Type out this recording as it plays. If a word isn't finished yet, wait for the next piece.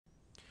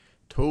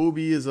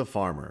Toby is a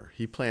farmer.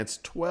 He plants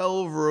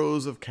 12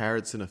 rows of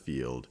carrots in a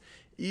field.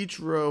 Each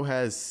row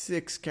has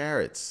 6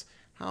 carrots.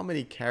 How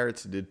many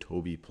carrots did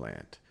Toby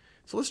plant?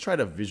 So let's try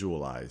to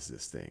visualize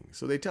this thing.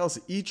 So they tell us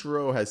each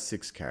row has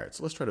 6 carrots.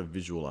 So let's try to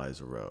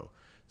visualize a row.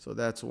 So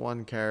that's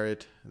 1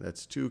 carrot,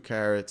 that's 2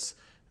 carrots,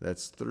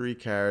 that's 3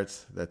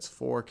 carrots, that's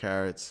 4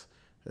 carrots,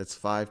 that's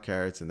 5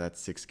 carrots, and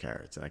that's 6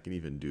 carrots. And I can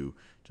even do,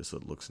 just so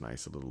it looks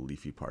nice, a little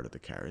leafy part of the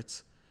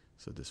carrots.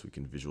 So this we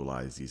can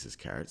visualize these as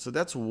carrots. So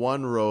that's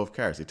 1 row of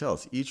carrots. They tell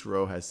us each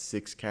row has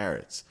 6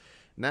 carrots.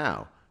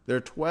 Now, there are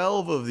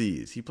 12 of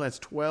these. He plants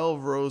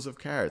 12 rows of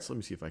carrots. Let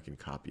me see if I can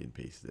copy and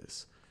paste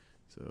this.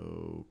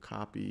 So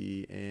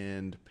copy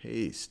and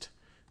paste.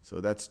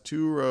 So that's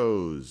 2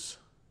 rows.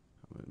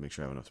 I'm going to make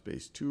sure I have enough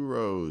space. 2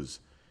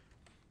 rows.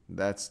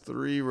 That's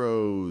 3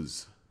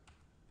 rows.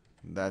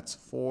 That's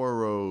 4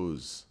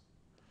 rows.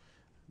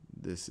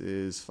 This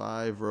is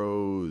 5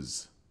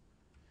 rows.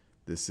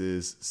 This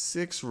is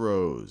 6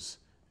 rows.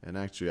 And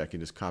actually, I can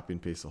just copy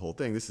and paste the whole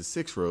thing. This is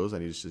 6 rows. I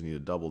just need to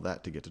double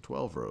that to get to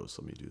 12 rows.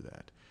 So let me do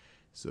that.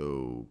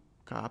 So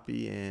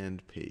copy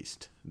and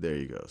paste. There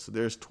you go. So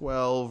there's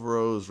 12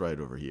 rows right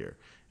over here.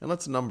 And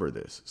let's number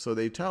this. So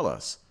they tell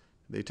us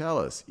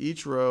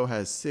each row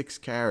has 6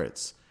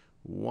 carrots.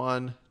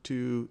 1,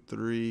 2,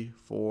 3,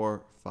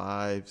 4,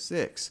 5,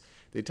 6.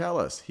 They tell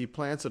us he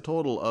plants a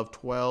total of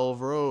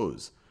 12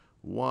 rows.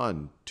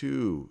 1,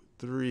 2,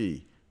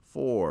 3,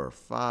 4,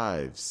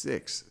 5,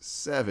 6,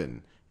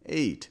 7,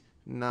 8,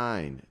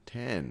 9,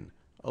 10,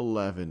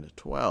 11,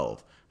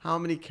 12. How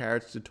many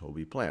carrots did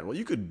Toby plant? Well,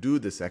 you could do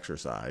this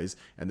exercise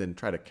and then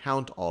try to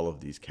count all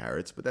of these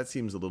carrots, but that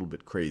seems a little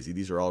bit crazy.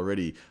 These are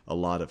already a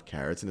lot of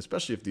carrots, and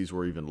especially if these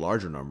were even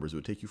larger numbers, it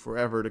would take you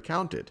forever to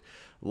count it.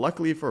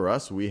 Luckily for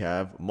us, we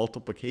have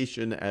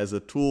multiplication as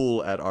a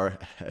tool at our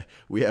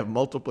we have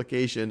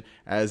multiplication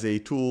as a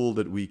tool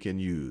that we can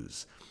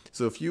use.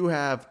 So if you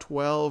have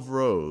 12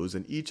 rows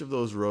and each of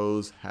those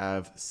rows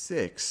have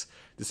 6,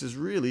 this is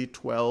really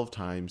 12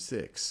 times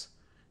 6.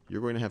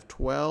 You're going to have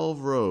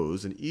 12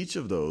 rows, and each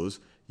of those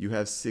you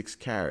have 6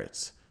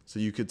 carrots. So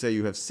you could say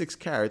you have 6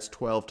 carrots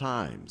 12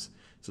 times.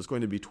 So it's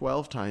going to be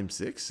 12 times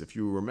 6. If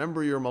you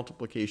remember your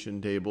multiplication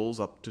tables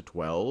up to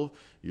 12,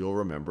 you'll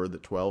remember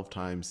that 12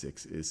 times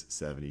 6 is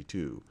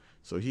 72.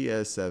 So he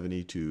has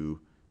 72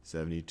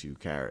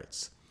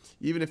 carrots.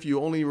 Even if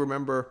you only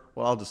remember,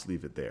 well, I'll just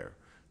leave it there.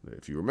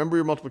 If you remember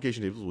your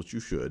multiplication tables, which you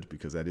should,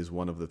 because that is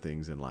one of the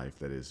things in life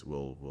that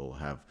will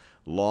have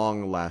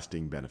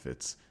long-lasting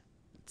benefits,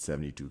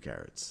 72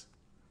 carrots.